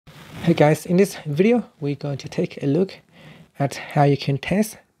Hey guys, in this video we're going to take a look at how you can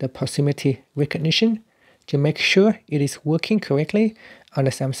test the proximity recognition to make sure it is working correctly on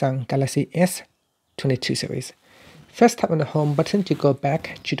the Samsung Galaxy S22 series. First, tap on the home button to go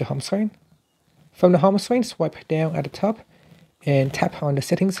back to the home screen. From the home screen, swipe down at the top and tap on the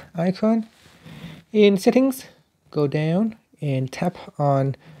settings icon. In settings, go down and tap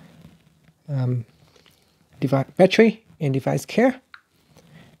on battery and device care.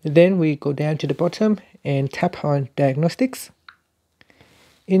 Then we go down to the bottom and tap on diagnostics.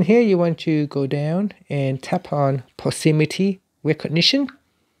 In here, you want to go down and tap on proximity recognition.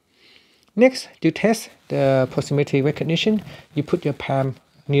 Next, to test the proximity recognition, you put your palm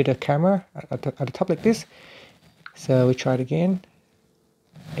near the camera at the top like this. So we try it again.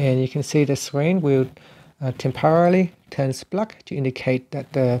 And you can see the screen will temporarily turn black to indicate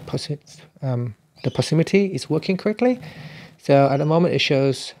that the proximity is working correctly. So at the moment it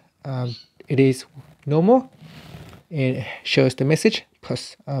shows it is normal. It shows the message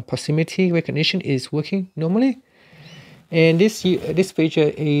proximity recognition is working normally. And this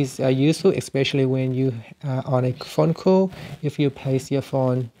feature is useful, especially when you are on a phone call. If you place your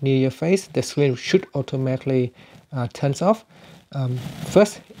phone near your face, the screen should automatically turn off.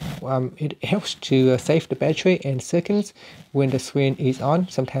 First, it helps to save the battery and seconds when the screen is on.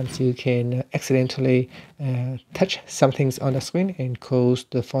 Sometimes you can accidentally touch some things on the screen and cause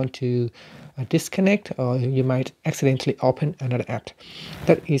the phone to disconnect, or you might accidentally open another app.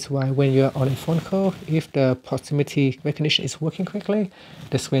 That is why when you're on a phone call, if the proximity recognition is working correctly,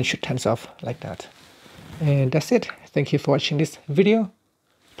 the screen should turn off like that. And that's it. Thank you for watching this video.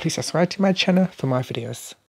 Please subscribe to my channel for more videos.